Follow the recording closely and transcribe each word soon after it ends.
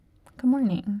Good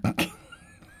morning.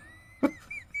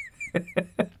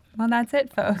 Well, that's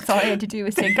it, folks. All I had to do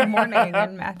was say good morning,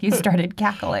 and Matthew started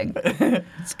cackling.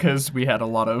 It's because we had a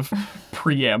lot of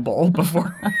preamble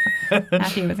before.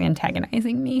 Matthew was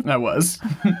antagonizing me. I was.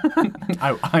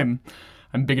 I'm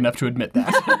big enough to admit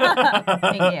that.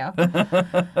 Thank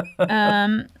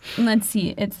you. Let's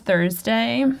see. It's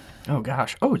Thursday. Oh,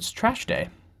 gosh. Oh, it's trash day.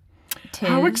 Tis.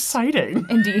 How exciting.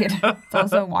 Indeed. It's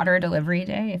also water delivery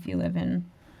day if you live in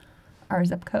our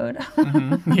zip code.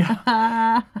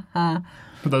 Yeah.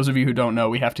 For those of you who don't know,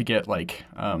 we have to get like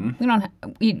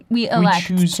we elect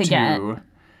we choose to get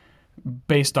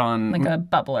based on like a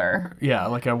bubbler. Yeah,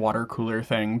 like a water cooler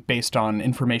thing based on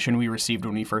information we received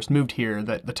when we first moved here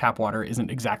that the tap water isn't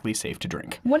exactly safe to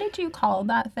drink. What did you call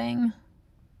that thing?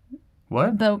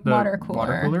 What? The water cooler.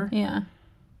 Water cooler? Yeah.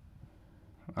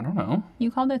 I don't know. You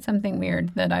called it something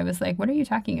weird that I was like, what are you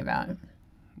talking about?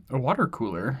 A water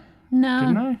cooler. No.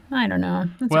 Didn't I? I don't know.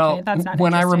 That's well, okay. That's not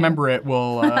when I interesting. remember it,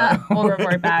 we'll We'll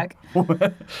report back.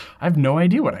 I have no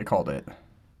idea what I called it.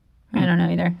 I don't know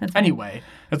either. That's fine. Anyway,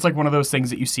 it's like one of those things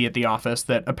that you see at the office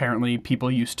that apparently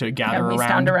people used to gather we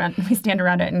around. We stand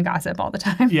around it and gossip all the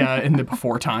time. Yeah, in the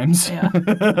before times. Yeah.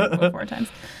 Before times.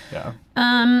 Yeah.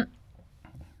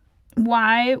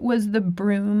 Why was the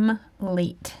broom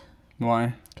late?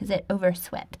 Why? Because it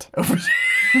overswept.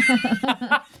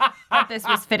 Thought this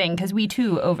was fitting because we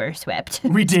too overswept.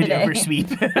 We did today. oversweep.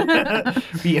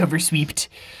 We oversweeped.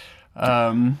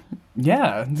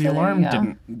 Yeah, the So alarm there you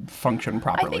go. didn't function I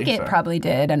properly. think it probably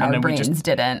did, and our then we brains just-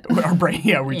 didn't. Our brain,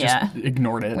 we Yeah. just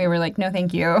ignored it. We were like, no,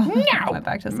 thank you. No, Went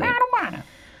back to sleep. I don't wanna.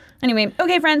 Anyway,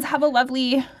 okay, friends, have a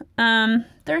lovely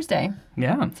Thursday.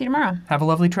 Yeah. See you tomorrow. Have a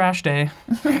lovely trash day.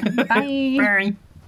 Bye. Bye.